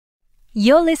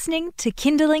You're listening to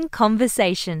Kindling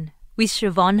Conversation with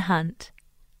Siobhan Hunt,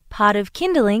 part of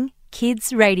Kindling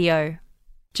Kids Radio.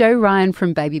 Jo Ryan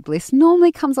from Baby Bliss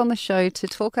normally comes on the show to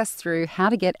talk us through how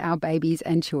to get our babies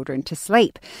and children to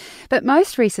sleep. But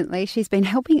most recently, she's been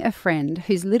helping a friend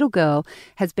whose little girl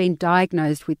has been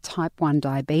diagnosed with type 1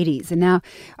 diabetes. And now,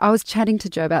 I was chatting to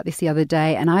Jo about this the other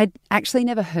day, and I'd actually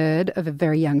never heard of a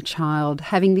very young child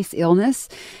having this illness.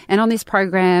 And on this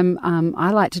program,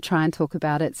 I like to try and talk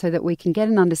about it so that we can get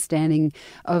an understanding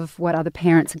of what other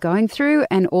parents are going through.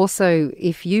 And also,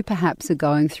 if you perhaps are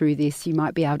going through this, you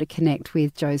might be able to connect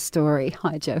with Jo's story.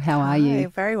 Hi, Jo. How are you?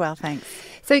 Very well, thanks.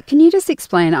 So can you just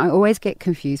explain, I always get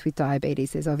confused with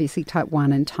diabetes. There's obviously type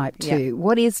 1 and type 2. Yeah.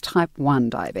 What is type 1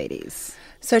 diabetes?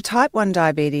 So type 1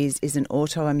 diabetes is an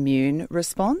autoimmune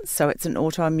response. So it's an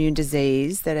autoimmune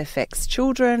disease that affects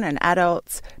children and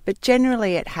adults, but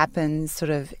generally it happens sort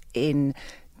of in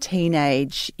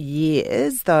teenage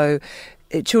years, though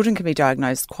children can be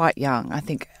diagnosed quite young. I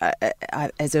think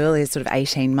as early as sort of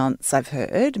 18 months, I've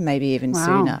heard, maybe even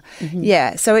sooner. Mm-hmm.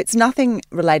 Yeah, so it's nothing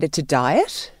related to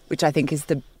diet, which I think is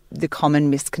the common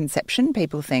misconception.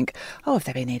 People think, oh, if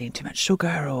they've been eating too much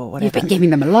sugar or whatever. You've been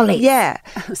giving them a lolly. Yeah.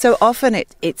 So often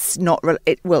it's not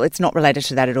it's not related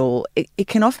to that at all. It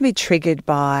can often be triggered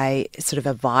by sort of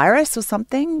a virus or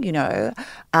something, you know.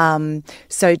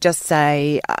 So just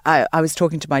say, I was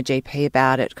talking to my GP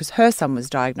about it because her son was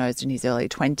diagnosed in his early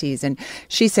 20s, and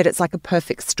she said it's like a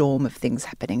perfect storm of things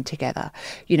happening together,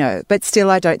 you know. But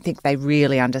still, I don't think they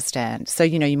really understand. So,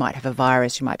 you know, you might have a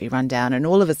virus, you might be run down, and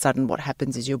all of a sudden what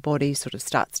happens is your body sort of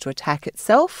starts to attack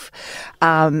itself,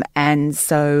 and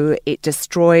so it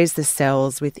destroys the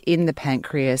cells within the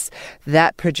pancreas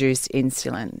that produce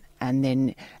insulin.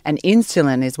 And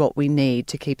insulin is what we need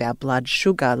to keep our blood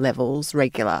sugar levels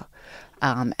regular,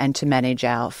 and to manage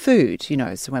our food. You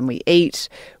know, so when we eat,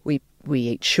 we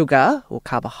eat sugar or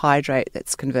carbohydrate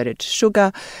that's converted to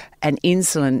sugar, and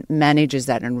insulin manages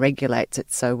that and regulates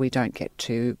it so we don't get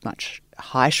too much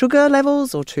high sugar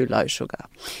levels or too low sugar.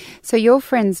 So your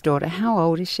friend's daughter, how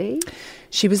old is she?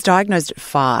 She was diagnosed at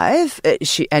 5,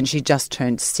 and she just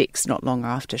turned 6 not long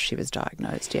after she was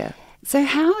diagnosed, yeah. So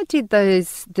how did the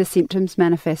symptoms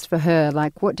manifest for her?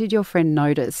 Like, what did your friend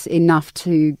notice enough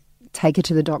to take her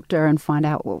to the doctor and find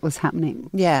out what was happening?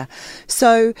 Yeah.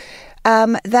 So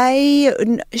she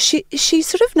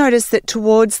sort of noticed that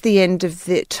towards the end of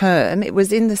the term, it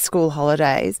was in the school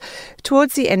holidays,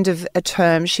 towards the end of a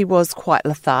term, she was quite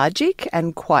lethargic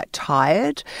and quite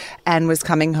tired and was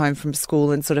coming home from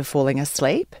school and sort of falling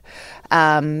asleep.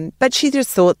 But she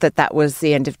just thought that was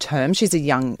the end of term. She's a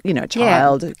young, you know,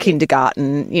 child,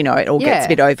 kindergarten, you know, it all gets a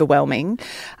bit overwhelming.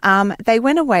 They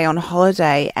went away on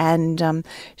holiday, and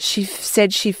she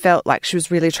said she felt like she was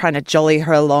really trying to jolly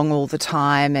her along all the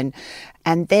time.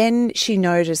 And then she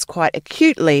noticed quite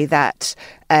acutely that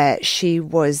she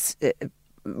was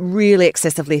really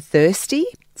excessively thirsty.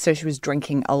 So she was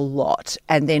drinking a lot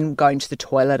and then going to the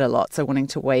toilet a lot, so wanting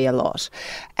to wee a lot.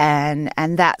 And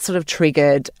that sort of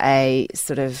triggered a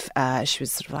sort of, she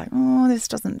was sort of like, oh, this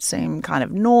doesn't seem kind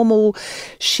of normal.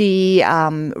 She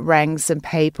rang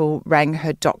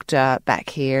her doctor back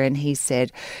here, and he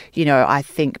said, you know, I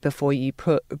think before you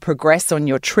progress on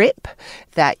your trip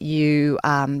that you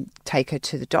take her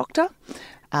to the doctor.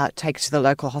 Take her to the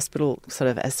local hospital sort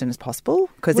of as soon as possible.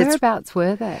 Whereabouts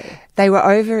were they? They were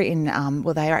over in, they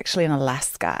were actually in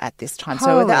Alaska at this time.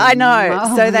 I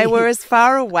know. So they were as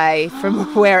far away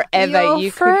from wherever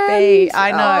you could be.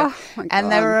 I know. Oh, and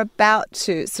they were about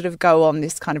to sort of go on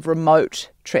this kind of remote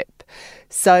trip.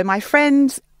 So my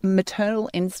friend's maternal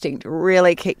instinct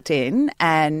really kicked in,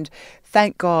 and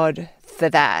thank God for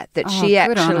that she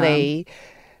actually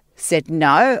said,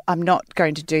 no, I'm not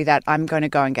going to do that. I'm going to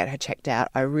go and get her checked out.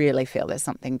 I really feel there's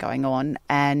something going on.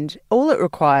 And all it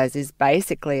requires is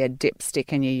basically a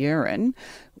dipstick in your urine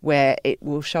where it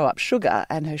will show up sugar,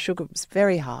 and her sugar was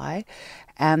very high.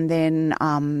 And then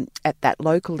at that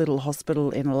local little hospital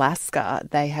in Alaska,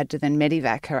 they had to then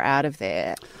medevac her out of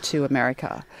there to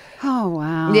America. Oh,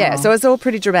 wow. Yeah, so it's all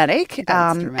pretty dramatic.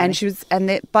 That's dramatic.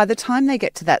 And by the time they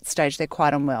get to that stage, they're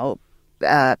quite unwell.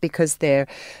 Because their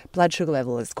blood sugar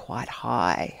level is quite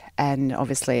high, and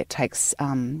obviously it takes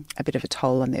a bit of a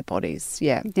toll on their bodies.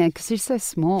 Yeah. Yeah, because you're so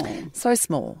small. So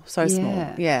small.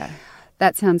 Yeah.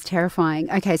 That sounds terrifying.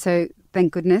 Okay, so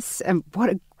thank goodness. And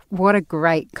what a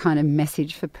great kind of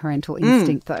message for parental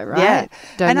instinct, though, right? Yeah.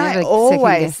 Don't ever second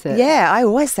guess it. Yeah, I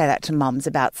always say that to mums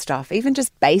about stuff, even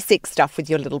just basic stuff with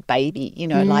your little baby. You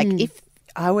know, like if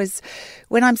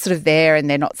when I'm sort of there and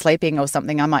they're not sleeping or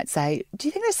something, I might say, do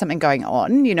you think there's something going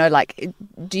on? You know, like,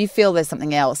 do you feel there's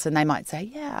something else? And they might say,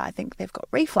 yeah, I think they've got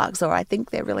reflux, or I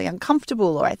think they're really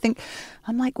uncomfortable, or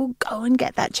I'm like, well, go and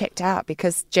get that checked out,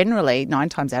 because generally 9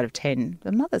 times out of 10,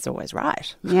 the mother's always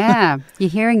right. Yeah, you're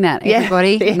hearing that,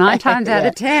 everybody. Yeah. 9 times out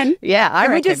of 10. Yeah, I reckon.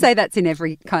 Can we just say that's in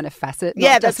every kind of facet?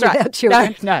 Yeah, not that's just with right. our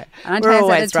children. No, 9 we're times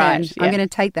always out of 10. right. Yeah. I'm going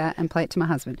to take that and play it to my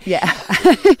husband. Yeah.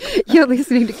 You're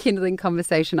listening to Kindling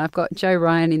Conversation. I've got Joe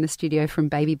Ryan in the studio from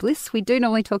Baby Bliss. We do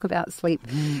normally talk about sleep,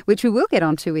 which we will get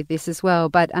onto with this as well.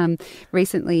 But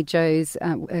recently, Joe's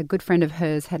a good friend of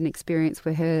hers had an experience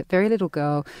where her very little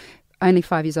girl, only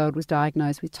 5 years old, was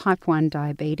diagnosed with type 1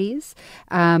 diabetes.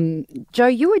 Joe,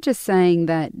 you were just saying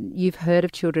that you've heard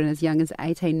of children as young as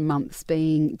 18 months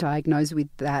being diagnosed with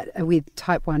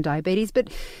type 1 diabetes, but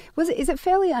is it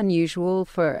fairly unusual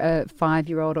for a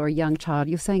 5-year-old or a young child?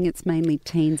 You're saying it's mainly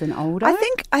teens and older?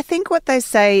 I think what they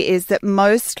say is that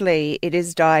mostly it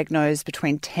is diagnosed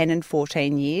between 10 and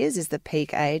 14 years is the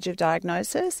peak age of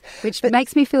diagnosis. Which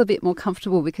makes me feel a bit more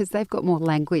comfortable, because they've got more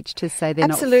language to say they're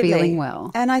Absolutely. not feeling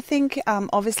well. And I think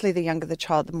obviously the younger the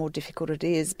child, the more difficult it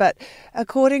is. But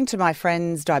according to my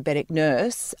friend's diabetic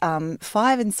nurse,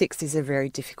 5 and 6 is a very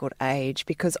difficult age,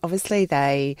 because obviously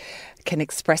they can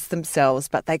express themselves,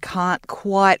 but they can't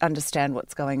quite understand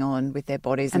what's going on with their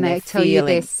bodies and they their tell you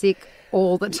they're sick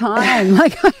all the time.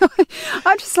 Like,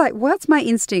 I'm just like, what's my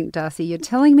instinct, Darcy? You're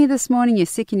telling me this morning you're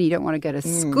sick and you don't want to go to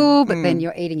school, but then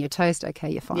you're eating your toast. Okay,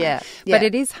 you're fine. Yeah. But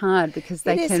it is hard, because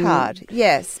It is hard,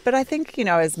 yes. But I think,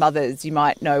 as mothers, you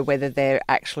might know whether they're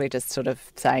actually just sort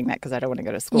of saying that because they don't want to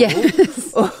go to school,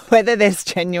 yes. or whether there's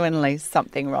genuinely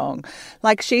something wrong.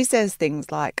 Like, she says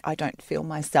things like, I don't feel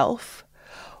myself,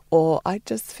 or I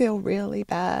just feel really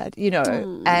bad,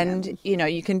 and,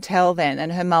 you can tell then. And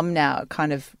her mum now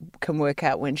kind of can work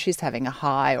out when she's having a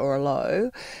high or a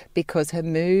low, because her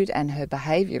mood and her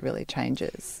behaviour really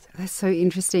changes. That's so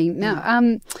interesting.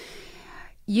 Now,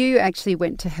 you actually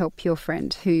went to help your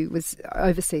friend who was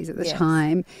overseas at the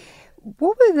time.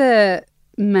 What were the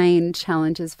main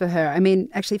challenges for her? I mean,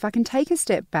 actually, if I can take a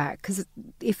step back, because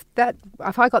if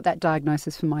I got that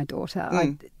diagnosis for my daughter,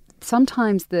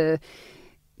 sometimes the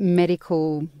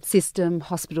medical system,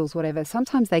 hospitals, whatever,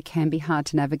 sometimes they can be hard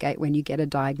to navigate when you get a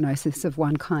diagnosis of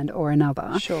one kind or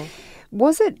another. Sure.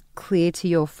 Was it clear to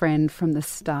your friend from the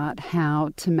start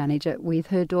how to manage it with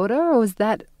her daughter, or was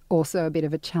that also a bit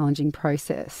of a challenging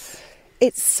process?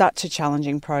 It's such a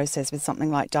challenging process with something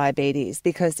like diabetes,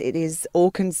 because it is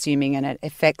all-consuming and it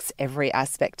affects every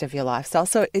aspect of your lifestyle.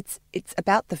 So it's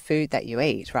about the food that you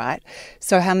eat, right?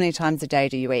 So how many times a day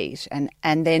do you eat? And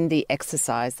then the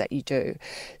exercise that you do.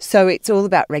 So it's all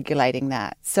about regulating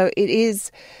that. So it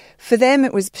is, for them,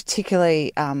 it was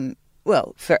particularly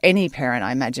for any parent,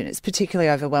 I imagine, it's particularly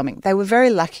overwhelming. They were very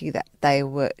lucky that they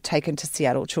were taken to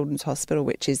Seattle Children's Hospital,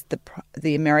 which is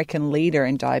the American leader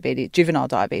in juvenile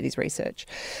diabetes research.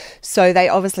 So they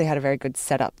obviously had a very good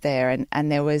setup there,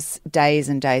 and there was days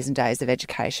and days and days of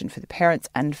education for the parents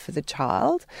and for the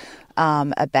child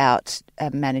about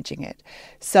managing it.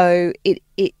 So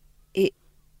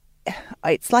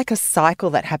it's like a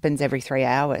cycle that happens every 3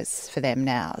 hours for them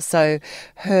now. So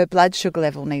her blood sugar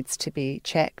level needs to be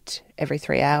checked every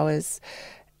 3 hours,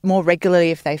 more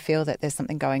regularly if they feel that there's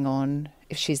something going on,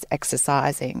 if she's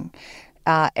exercising.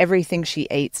 Everything she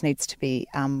eats needs to be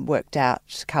worked out,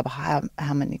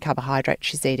 how many carbohydrates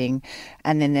she's eating.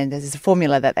 And then there's a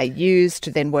formula that they use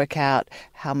to then work out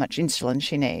how much insulin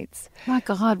she needs. My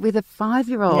God, with a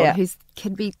 5-year-old who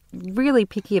can be really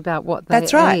picky about what they eat.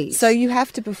 That's right. So you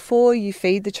have to, before you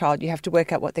feed the child, you have to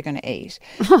work out what they're going to eat.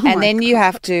 You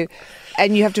have to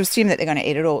assume that they're going to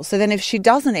eat it all. So then if she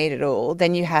doesn't eat it all,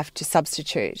 then you have to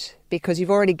substitute, because you've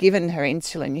already given her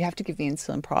insulin. You have to give the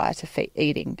insulin prior to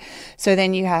eating. So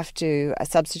then you have to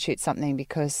substitute something,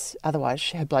 because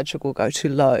otherwise her blood sugar will go too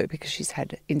low because she's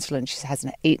had insulin. She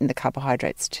hasn't eaten the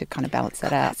carbohydrates to kind of balance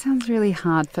that out. That sounds really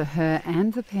hard for her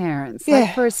and the parents. Yeah.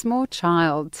 Like, for a small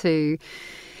child to,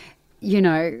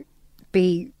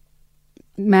 be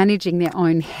managing their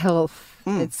own health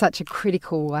in such a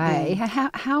critical way.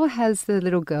 How has the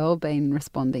little girl been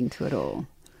responding to it all?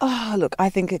 Oh, look, I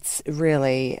think it's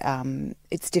really,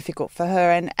 it's difficult for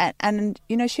her. And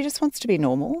she just wants to be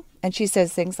normal. And she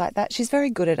says things like that. She's very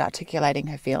good at articulating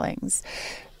her feelings,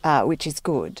 which is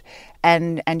good.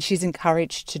 And she's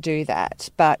encouraged to do that.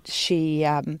 But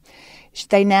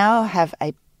they now have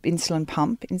a insulin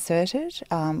pump inserted,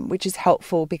 which is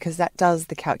helpful because that does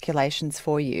the calculations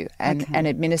for you and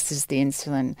administers the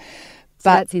insulin So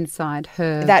that's inside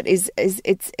her. That it's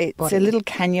body. a little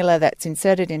cannula that's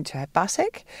inserted into her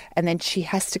buttock, and then she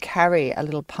has to carry a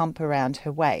little pump around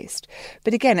her waist.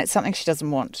 But again, it's something she doesn't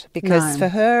want because for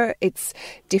her it's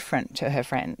different to her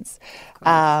friends.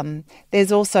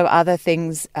 There's also other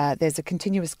things. There's a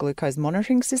continuous glucose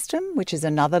monitoring system, which is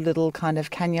another little kind of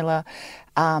cannula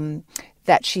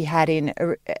that she had in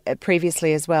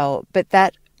previously as well. But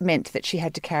that meant that she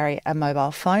had to carry a mobile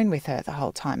phone with her the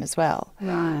whole time as well.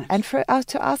 Right. And for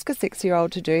to ask a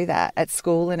 6-year-old to do that at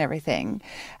school and everything,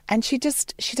 and she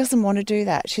doesn't want to do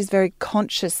that. She's very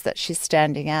conscious that she's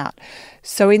standing out.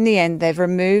 So in the end, they've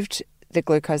removed the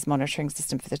glucose monitoring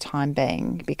system for the time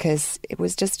being because it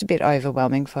was just a bit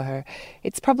overwhelming for her.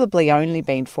 It's probably only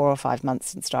been 4 or 5 months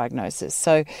since diagnosis.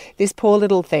 So this poor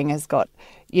little thing has got,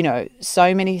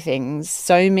 so many things,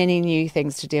 so many new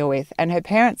things to deal with. And her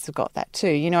parents have got that too,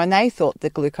 and they thought the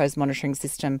glucose monitoring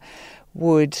system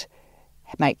would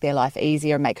make their life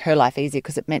easier, make her life easier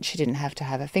because it meant she didn't have to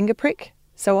have a finger prick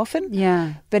so often.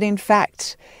 Yeah. But in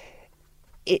fact,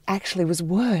 it actually was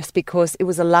worse because it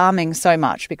was alarming so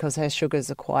much because her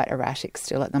sugars are quite erratic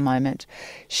still at the moment.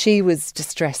 She was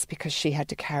distressed because she had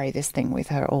to carry this thing with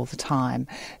her all the time.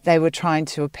 They were trying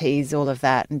to appease all of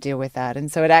that and deal with that.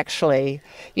 And so it actually,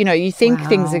 you think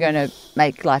things are going to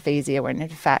make life easier when in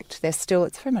fact it's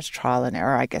very much trial and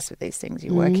error, I guess, with these things.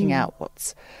 You're working out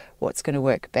what's going to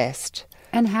work best.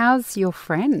 And how's your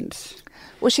friend?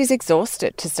 Well, she's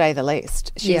exhausted, to say the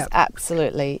least. She's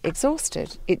absolutely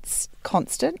exhausted. It's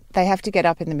constant. They have to get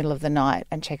up in the middle of the night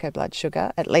and check her blood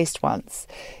sugar at least once.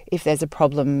 If there's a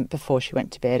problem before she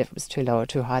went to bed, if it was too low or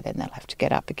too high, then they'll have to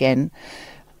get up again.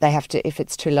 If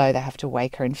it's too low, they have to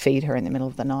wake her and feed her in the middle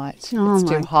of the night. If it's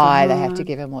too high, they have to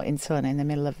give her more insulin in the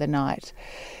middle of the night.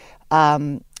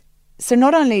 So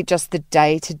not only just the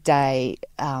day-to-day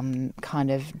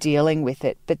kind of dealing with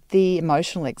it, but the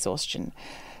emotional exhaustion.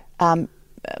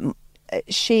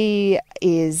 She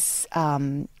is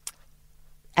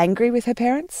angry with her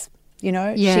parents, She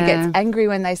gets angry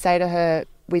when they say to her,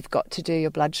 we've got to do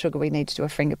your blood sugar, we need to do a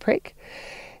finger prick.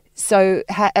 So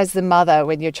as the mother,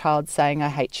 when your child's saying, I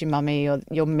hate you, mummy, or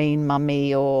you're mean,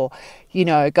 mummy, or,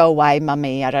 go away,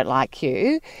 mummy, I don't like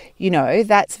you,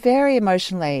 that's very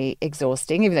emotionally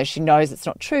exhausting, even though she knows it's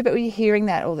not true. But you're hearing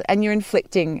that and you're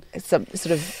inflicting some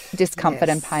sort of discomfort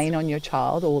and pain on your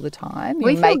child all the time.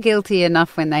 We feel guilty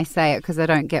enough when they say it because they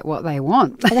don't get what they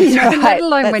want, That's right. let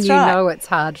alone That's when you right. know it's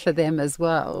hard for them as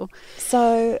well.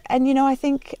 So, and, I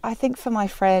think for my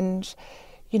friend,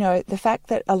 the fact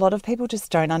that a lot of people just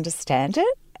don't understand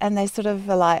it and they sort of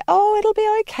are like, oh, it'll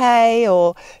be okay.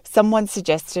 Or someone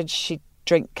suggested she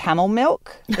drink camel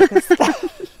milk because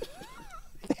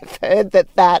they've heard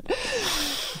that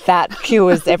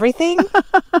cures everything.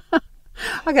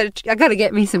 I got to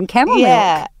get me some camel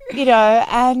milk. Yeah,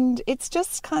 and it's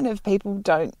just kind of people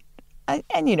don't.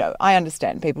 And, I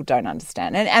understand people don't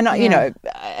understand. And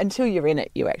until you're in it,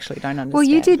 you actually don't understand. Well,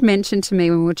 you did mention to me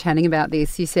when we were chatting about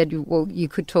this, you said, well, you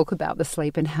could talk about the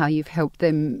sleep and how you've helped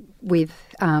them with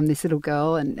this little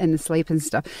girl and the sleep and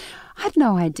stuff. I had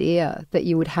no idea that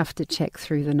you would have to check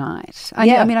through the night.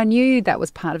 I knew that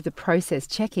was part of the process,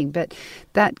 checking, but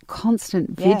that constant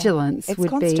vigilance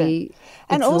would be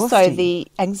and exhausting. Also the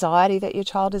anxiety that your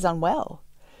child is unwell.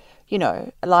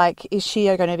 Is she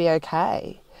going to be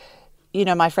okay?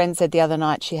 My friend said the other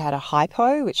night she had a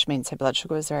hypo, which means her blood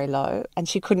sugar was very low, and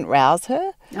she couldn't rouse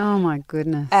her. Oh, my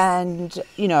goodness. And,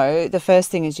 the first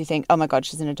thing is you think, oh, my God,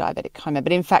 she's in a diabetic coma.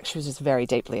 But in fact, she was just very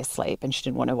deeply asleep and she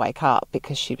didn't want to wake up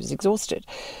because she was exhausted.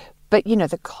 But,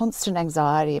 the constant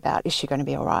anxiety about, is she going to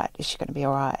be all right? Is she going to be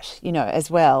all right?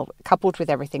 As well, coupled with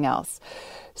everything else.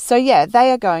 So,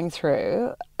 they are going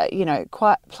through,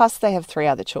 plus they have 3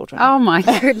 other children. Oh, my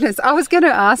goodness. I was going to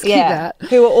ask you that.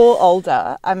 Who are all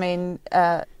older. I mean,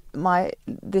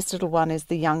 this little one is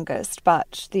the youngest,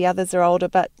 but the others are older,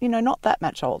 but, not that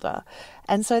much older.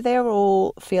 And so they're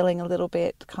all feeling a little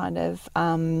bit kind of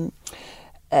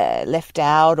left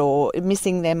out or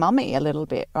missing their mummy a little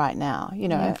bit right now,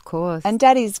 Yeah, of course. And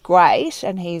Daddy's great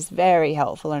and he's very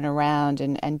helpful and around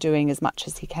and doing as much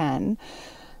as he can.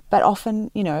 But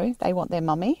often, they want their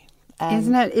mummy.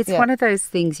 Isn't it? It's one of those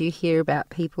things you hear about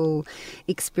people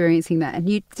experiencing that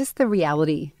and just the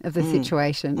reality of the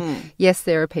situation. Yes,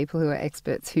 there are people who are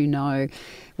experts who know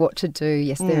what to do.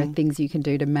 Yes, there are things you can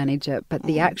do to manage it. But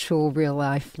the actual real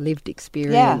life lived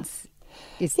experience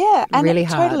is really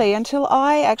hard. Totally. Until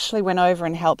I actually went over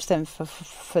and helped them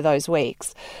for those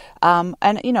weeks. And,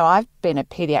 I've been a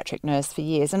paediatric nurse for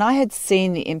years and I had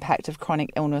seen the impact of chronic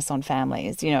illness on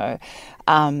families,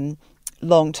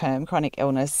 long-term chronic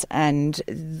illness and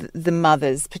the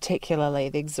mothers, particularly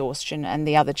the exhaustion and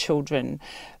the other children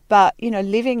But,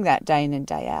 living that day in and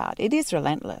day out, it is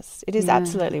relentless. It is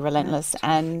absolutely relentless.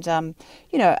 And,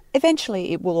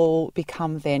 eventually it will all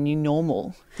become their new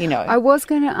normal, I was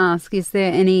going to ask, is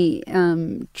there any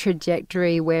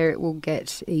trajectory where it will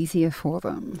get easier for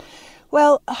them?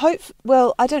 Well,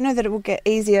 I don't know that it will get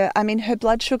easier. I mean, her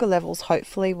blood sugar levels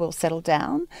hopefully will settle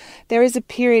down. There is a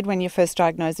period when you're first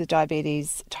diagnosed with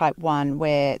diabetes type 1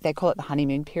 where they call it the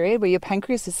honeymoon period, where your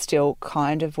pancreas is still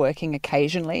kind of working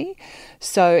occasionally.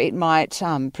 So it might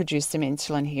produce some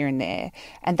insulin here and there.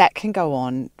 And that can go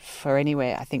on for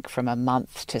anywhere, I think, from a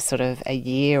month to sort of a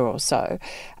year or so.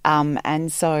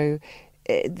 And so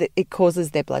it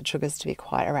causes their blood sugars to be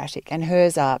quite erratic, and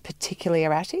hers are particularly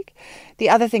erratic. The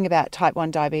other thing about type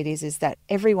 1 diabetes is that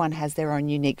everyone has their own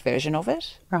unique version of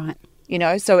it. Right.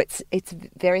 So it's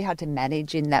very hard to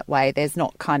manage in that way. There's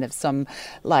not kind of some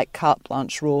like carte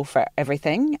blanche rule for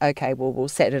everything. Okay, well, we'll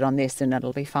set it on this and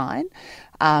it'll be fine.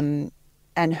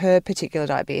 And her particular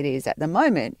diabetes at the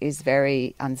moment is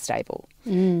very unstable.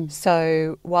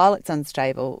 So while it's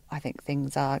unstable, I think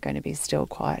things are going to be still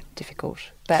quite difficult.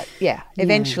 But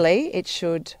eventually it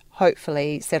should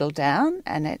hopefully settle down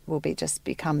and it will just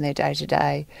become their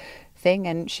day-to-day thing,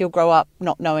 and she'll grow up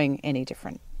not knowing any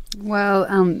different. Well,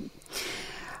 I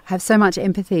have so much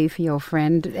empathy for your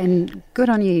friend, and good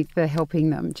on you for helping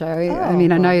them, Jo. I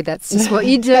mean, I know that's just what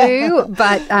you do,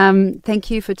 but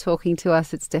thank you for talking to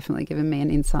us. It's definitely given me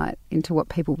an insight into what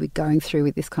people will be going through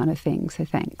with this kind of thing, so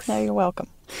thanks. No, you're welcome.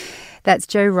 That's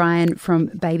Jo Ryan from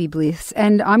Baby Bliss.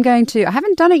 And I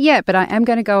haven't done it yet, but I am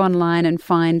going to go online and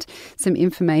find some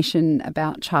information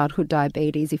about childhood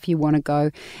diabetes if you want to go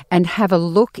and have a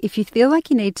look. If you feel like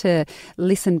you need to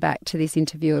listen back to this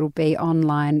interview, it'll be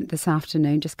online this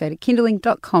afternoon. Just go to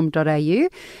kinderling.com.au.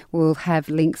 We'll have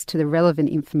links to the relevant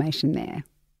information there.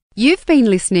 You've been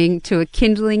listening to a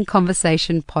Kinderling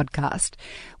Conversation podcast.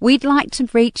 We'd like to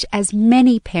reach as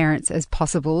many parents as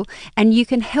possible, and you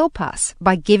can help us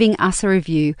by giving us a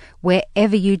review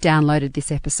wherever you downloaded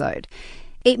this episode.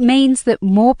 It means that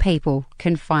more people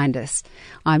can find us.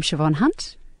 I'm Siobhan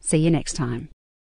Hunt. See you next time.